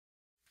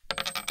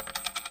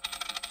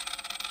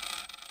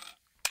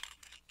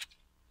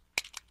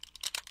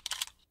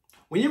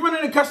When you're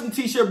running a custom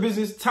t-shirt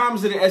business, time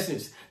is of the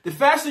essence. The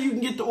faster you can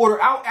get the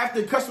order out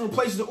after the customer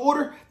places the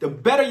order, the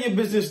better your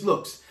business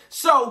looks.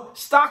 So,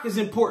 stock is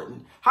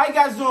important. How you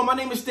guys doing? My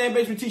name is Stan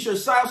Bates from T-Shirt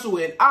Sales,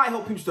 and I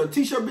help people start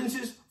t-shirt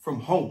businesses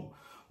from home.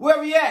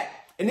 Wherever you at.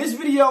 In this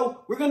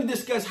video, we're going to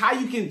discuss how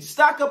you can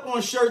stock up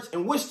on shirts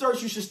and which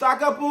shirts you should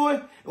stock up on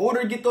in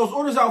order to get those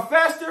orders out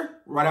faster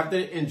right after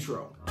the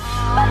intro.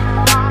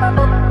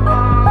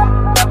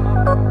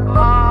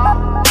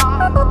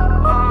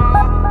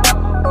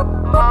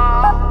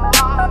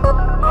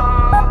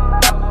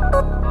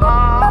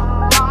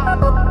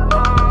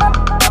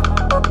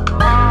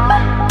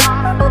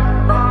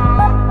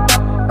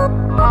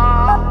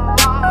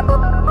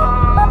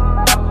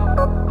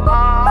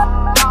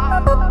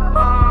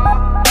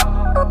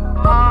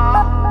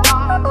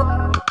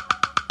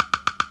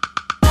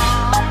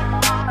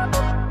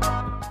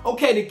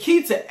 Okay, the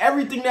key to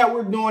everything that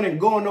we're doing and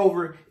going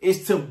over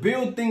is to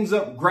build things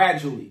up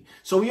gradually.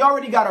 So we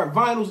already got our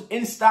vinyls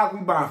in stock.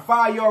 We buying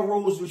 5-yard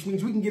rolls, which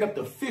means we can get up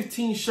to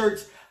 15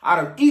 shirts out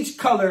of each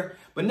color.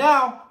 But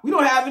now we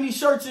don't have any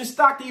shirts in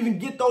stock to even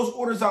get those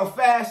orders out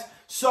fast.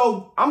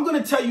 So I'm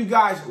going to tell you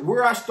guys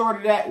where I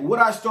started at, what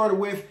I started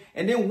with,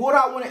 and then what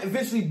I want to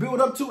eventually build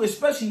up to,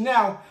 especially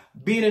now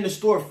being in the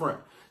storefront.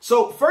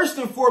 So first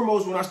and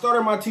foremost, when I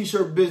started my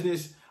t-shirt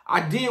business,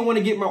 I did want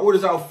to get my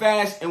orders out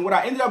fast, and what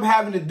I ended up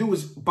having to do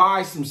is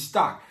buy some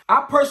stock.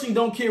 I personally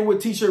don't care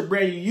what t-shirt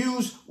brand you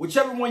use,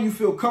 whichever one you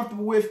feel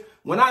comfortable with.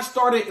 When I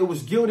started, it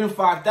was Gildan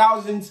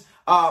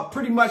 5000s,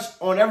 pretty much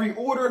on every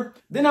order.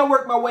 Then I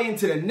worked my way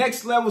into the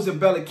next levels of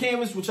Bella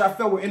Canvas, which I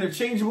felt were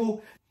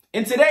interchangeable.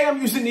 And today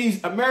I'm using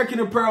these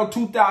American Apparel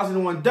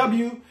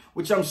 2001W,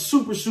 which I'm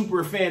super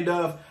a fan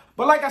of.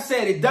 But like I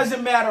said, it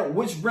doesn't matter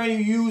which brand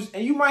you use,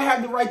 and you might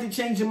have the right to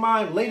change your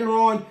mind later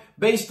on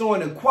based on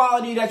the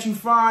quality that you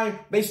find,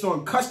 based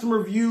on customer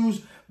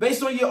reviews,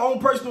 based on your own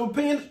personal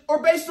opinions,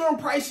 or based on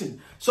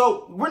pricing.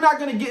 So we're not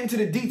going to get into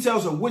the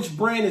details of which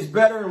brand is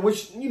better and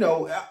which,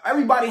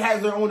 everybody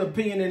has their own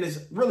opinion, and it's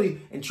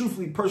really and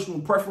truthfully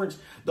personal preference.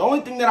 The only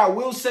thing that I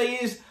will say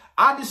is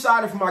I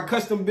decided for my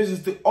custom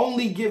business to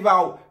only give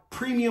out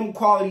premium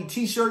quality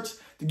t-shirts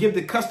to give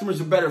the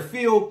customers a better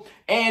feel.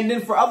 And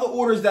then for other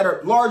orders that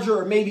are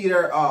larger, or maybe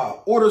they're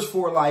orders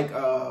for like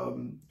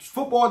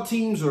football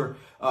teams or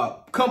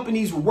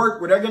companies with work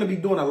where they're going to be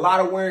doing a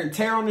lot of wear and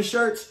tear on the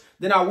shirts,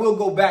 then I will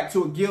go back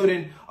to a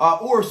Gildan.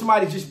 Or if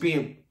somebody's just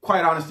being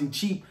quite honestly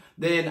cheap,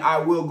 then I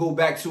will go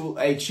back to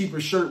a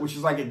cheaper shirt, which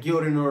is like a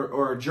Gildan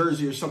or a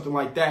jersey or something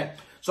like that.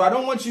 So I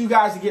don't want you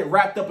guys to get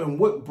wrapped up in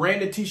what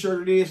brand of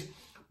t-shirt it is.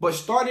 But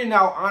starting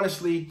out,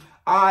 honestly,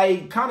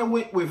 I kind of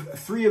went with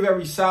 3 of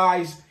every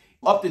size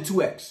up to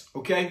 2X,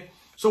 okay?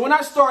 So when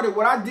I started,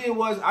 what I did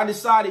was I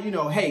decided,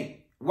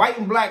 hey, white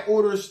and black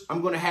orders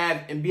I'm going to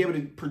have and be able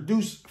to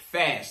produce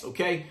fast,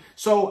 okay?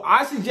 So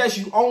I suggest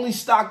you only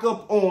stock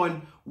up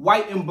on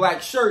white and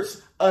black shirts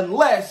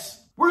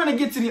unless, we're going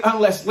to get to the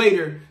unless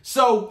later.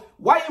 So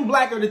white and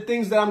black are the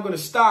things that I'm going to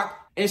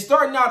stock. And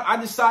starting out,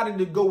 I decided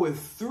to go with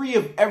 3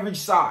 of every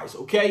size,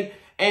 okay?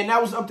 And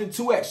that was up to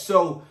 2X.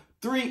 So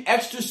 3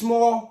 extra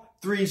small,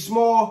 3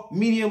 small,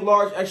 medium,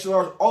 large, extra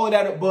large, all of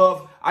that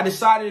above. I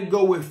decided to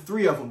go with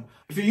 3 of them.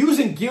 If you're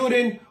using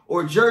Gildan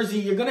or jersey,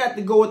 you're going to have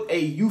to go with a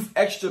youth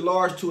extra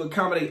large to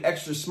accommodate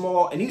extra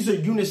small. And these are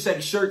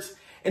unisex shirts.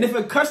 And if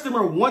a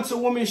customer wants a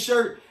woman's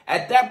shirt,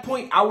 at that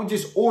point, I would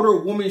just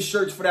order women's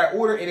shirts for that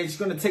order, and it's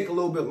going to take a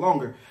little bit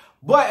longer.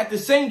 But at the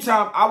same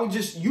time, I would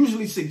just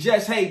usually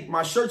suggest, hey,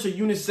 my shirts are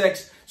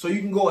unisex, so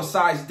you can go a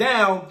size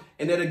down,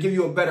 and it'll give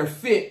you a better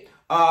fit.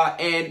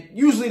 And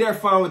usually they're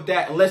fine with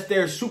that unless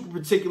they're super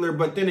particular.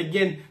 But then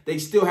again, they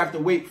still have to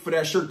wait for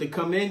that shirt to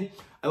come in.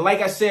 And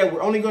like I said,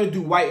 we're only going to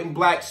do white and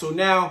black. So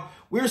now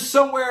we're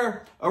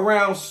somewhere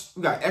around,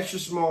 we got extra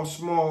small,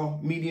 small,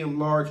 medium,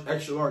 large,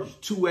 extra large,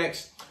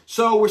 2X.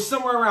 So we're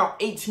somewhere around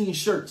 18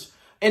 shirts.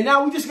 And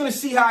now we're just going to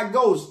see how it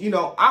goes.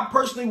 I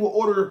personally will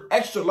order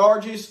extra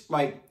larges,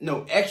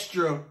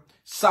 extra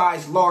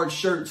size large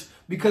shirts,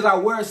 because I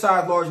wear a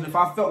size large, and if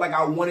I felt like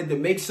I wanted to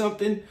make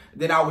something,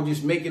 then I would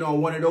just make it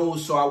on one of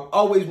those. So I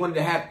always wanted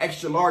to have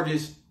extra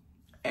larges,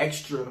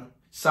 extra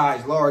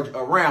size large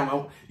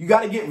around. You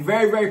got to get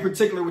very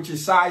particular with your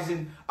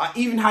sizing,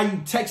 even how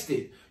you text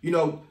it.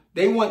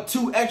 They want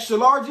 2 extra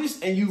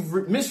larges, and you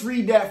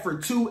misread that for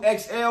 2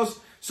 XLs.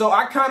 So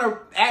I kind of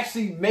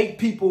actually make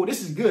people,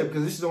 this is good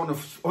because this is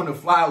on the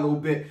fly a little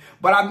bit,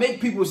 but I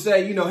make people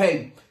say,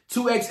 hey,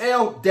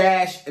 2XL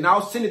dash, and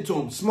I'll send it to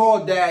them,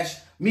 small dash,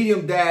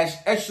 medium dash,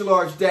 extra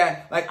large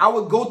dash. Like, I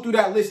would go through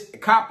that list,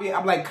 copy it.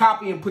 I'm like,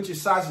 copy and put your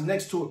sizes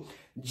next to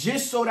it,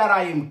 just so that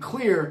I am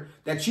clear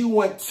that you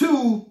want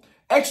 2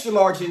 extra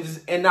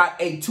larges and not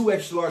 2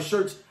 extra large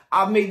shirts.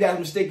 I've made that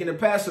mistake in the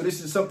past, so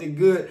this is something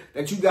good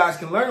that you guys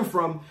can learn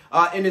from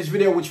in this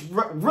video, which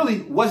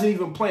really wasn't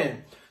even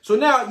planned. So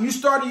now you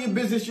started your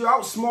business, you're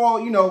out small,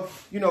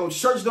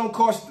 shirts don't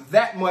cost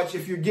that much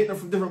if you're getting them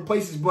from different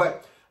places.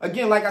 But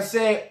again, like I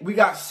said, we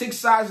got 6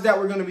 sizes that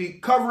we're going to be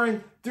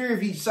covering, 3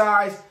 of each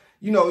size.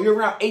 You're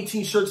around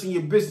 18 shirts in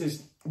your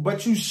business.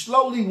 but you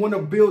slowly want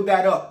to build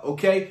that up,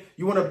 okay?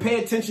 You want to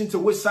pay attention to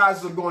which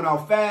sizes are going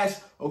out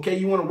fast, okay?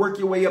 You want to work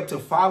your way up to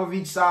 5 of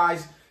each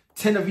size,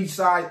 10 of each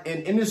size.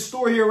 And in this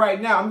store here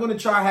right now, I'm going to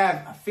try to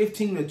have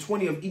 15 to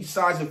 20 of each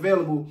size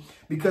available,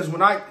 because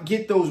when I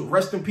get those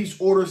rest in peace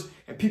orders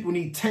and people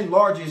need 10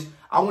 larges,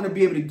 I want to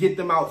be able to get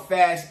them out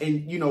fast.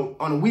 And, you know,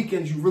 on the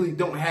weekends, you really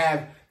don't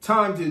have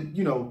time to,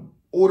 you know,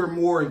 order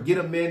more and get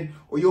them in,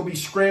 or you'll be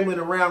scrambling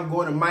around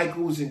going to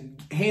Michael's and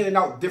handing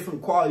out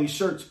different quality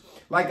shirts.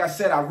 Like I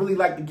said, I really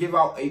like to give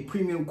out a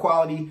premium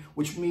quality,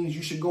 which means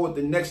you should go with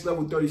the Next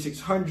Level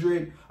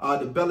 3600,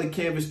 the Bella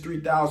Canvas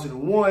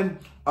 3001,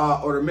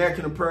 or the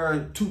American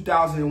Apparel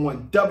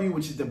 2001W,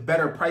 which is the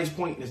better price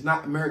point and it's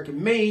not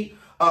American made.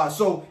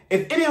 So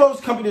if any of those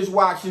companies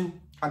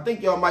watching, I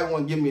think y'all might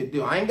want to give me a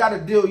deal. I ain't got a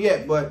deal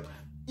yet, but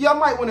y'all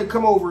might want to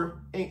come over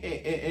and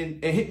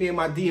hit me in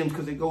my DMs,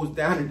 because it goes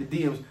down in the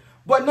DMs.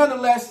 But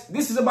nonetheless,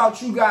 this is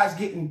about you guys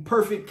getting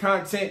perfect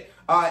content,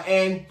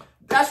 and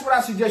that's what I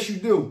suggest you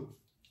do.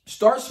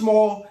 Start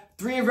small,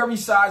 3 of every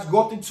size,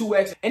 go up to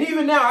 2X. And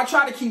even now, I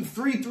try to keep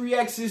 3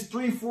 3Xs,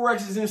 3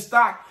 4Xs in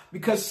stock,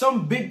 because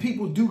some big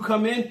people do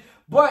come in.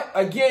 But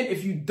again,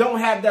 if you don't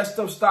have that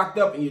stuff stocked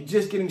up and you're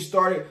just getting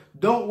started,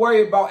 don't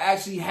worry about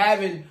actually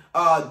having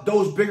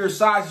those bigger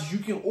sizes. You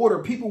can order.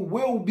 People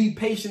will be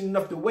patient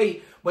enough to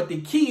wait. But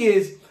the key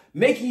is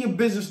making your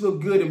business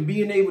look good and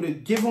being able to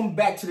give them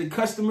back to the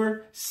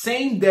customer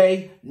same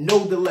day,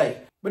 no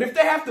delay. But if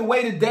they have to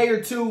wait a day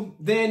or two,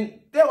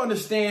 then they'll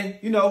understand.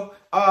 You know,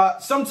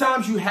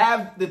 sometimes you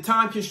have the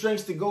time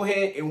constraints to go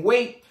ahead and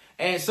wait,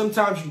 and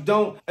sometimes you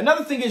don't.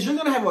 Another thing is, you're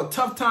going to have a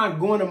tough time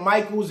going to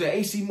Michael's or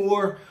AC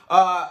Moore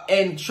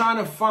and trying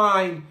to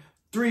find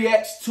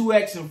 3X,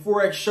 2X, and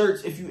 4X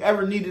shirts if you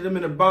ever needed them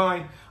in a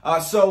bind.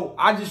 So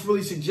I just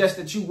really suggest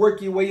that you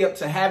work your way up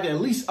to having at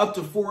least up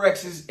to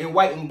 4Xs in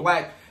white and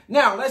black.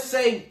 Now, let's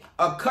say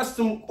a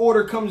custom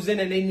order comes in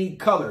and they need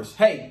colors.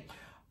 Hey,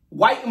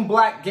 white and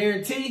black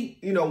guarantee.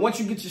 You know, once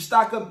you get your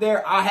stock up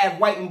there, I have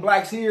white and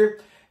blacks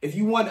here. If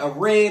you want a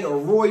red or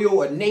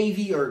royal or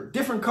navy or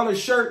different color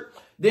shirt,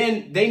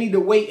 then they need to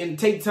wait and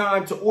take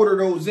time to order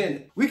those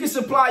in. We can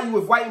supply you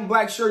with white and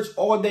black shirts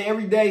all day,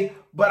 every day,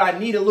 but I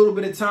need a little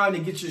bit of time to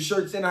get your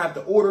shirts in. I have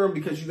to order them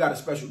because you got a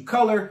special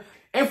color.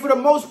 And for the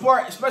most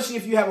part, especially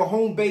if you have a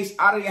home-based,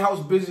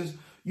 out-of-the-house business,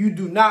 you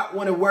do not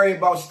want to worry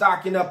about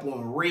stocking up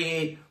on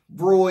red,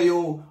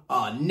 royal,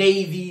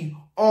 navy,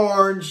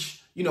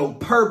 orange, you know,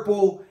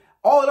 purple.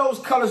 All of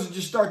those colors will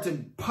just start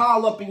to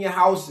pile up in your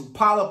house and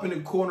pile up in the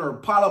corner or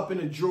pile up in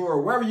the drawer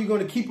or wherever you're going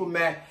to keep them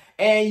at.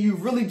 And you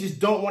really just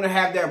don't want to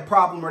have that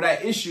problem or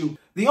that issue.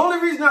 The only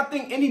reason I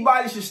think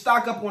anybody should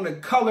stock up on a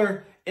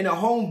color in a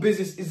home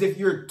business is if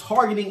you're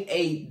targeting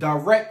a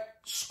direct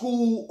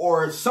school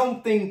or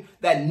something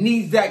that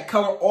needs that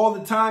color all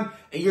the time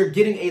and you're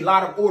getting a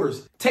lot of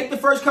orders. Take the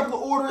first couple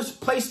of orders,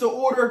 place the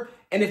order,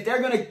 and if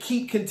they're going to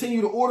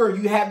continue to order,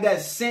 you have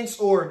that sense,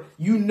 or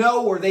you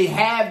know, or they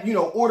have, you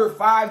know, ordered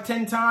 5,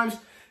 10 times,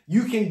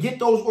 you can get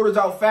those orders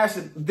out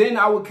faster. Then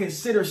I would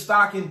consider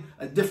stocking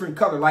a different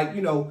color. Like,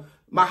 you know,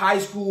 my high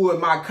school and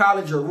my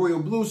college are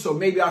royal blue, so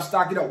maybe I'll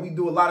stock it up. We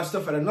do a lot of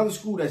stuff at another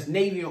school that's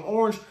navy and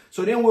orange,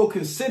 so then we'll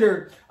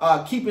consider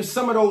keeping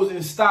some of those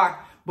in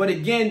stock. But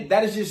again,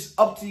 that is just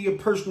up to your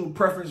personal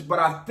preference. But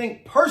I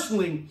think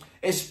personally,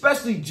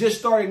 especially just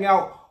starting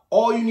out,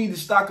 all you need to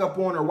stock up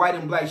on are white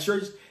and black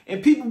shirts,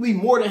 and people will be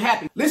more than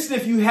happy. Listen,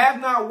 if you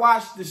have not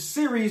watched the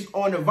series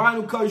on the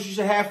vinyl colors you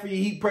should have for your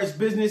heat press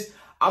business,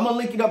 I'm going to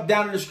link it up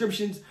down in the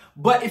descriptions.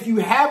 But if you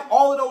have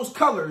all of those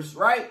colors,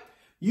 right,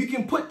 you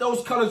can put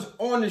those colors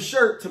on the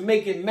shirt to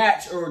make it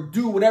match or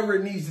do whatever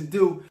it needs to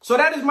do. So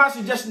that is my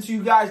suggestion to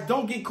you guys.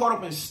 Don't get caught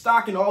up in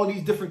stocking all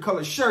these different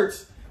color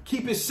shirts.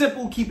 Keep it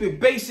simple, keep it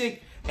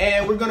basic,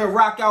 and we're going to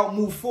rock out,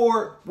 move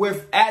forward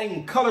with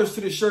adding colors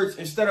to the shirts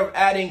instead of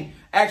adding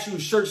actual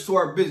shirts to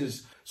our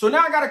business. So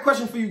now I got a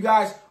question for you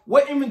guys.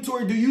 What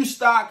inventory do you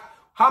stock?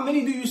 How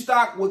many do you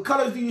stock? What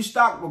colors do you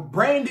stock? What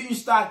brand do you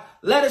stock?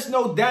 Let us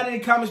know down in the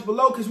comments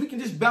below, because we can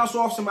just bounce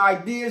off some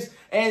ideas.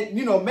 And,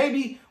 you know,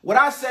 maybe what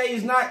I say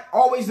is not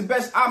always the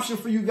best option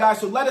for you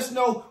guys. So let us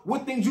know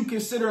what things you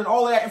consider and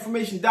all of that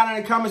information down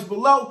in the comments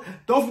below.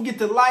 Don't forget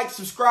to like,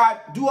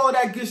 subscribe, do all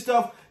that good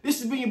stuff. This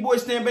has been your boy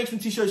Stan Banks from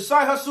T-Shirt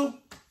Side Hustle.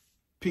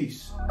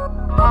 Peace.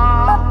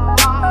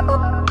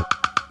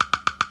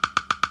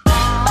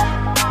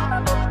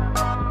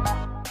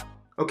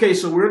 Okay,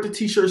 so we're at the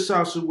T-Shirt Side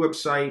Hustle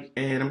website,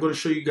 and I'm going to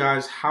show you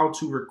guys how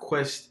to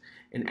request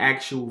an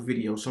actual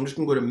video. So I'm just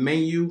going to go to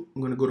menu,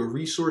 I'm going to go to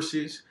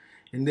resources,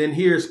 and then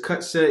here's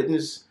cut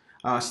settings,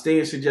 stay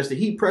and suggested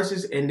heat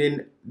presses, and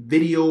then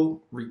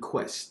video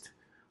request.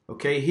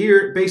 Okay, here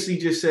it basically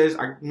just says,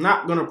 I'm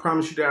not going to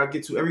promise you that I'll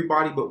get to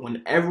everybody, but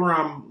whenever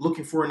I'm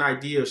looking for an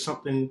idea or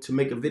something to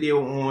make a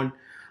video on,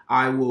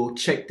 I will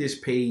check this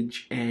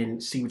page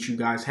and see what you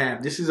guys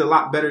have. This is a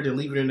lot better than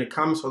leaving it in the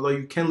comments, although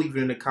you can leave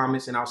it in the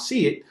comments and I'll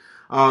see it.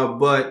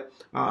 But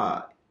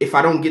if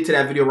I don't get to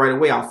that video right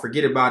away, I'll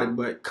forget about it.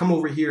 But come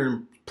over here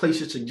and place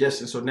your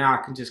suggestions. So now I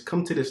can just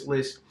come to this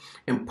list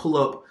and pull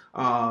up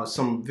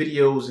some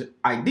videos,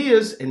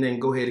 ideas, and then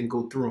go ahead and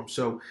go through them.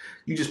 So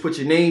you just put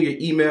your name, your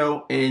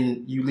email,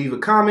 and you leave a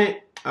comment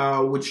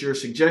with your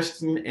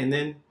suggestion, and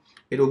then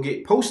it'll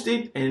get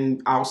posted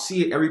and I'll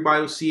see it.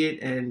 Everybody will see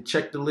it and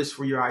check the list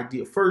for your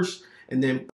idea first, and then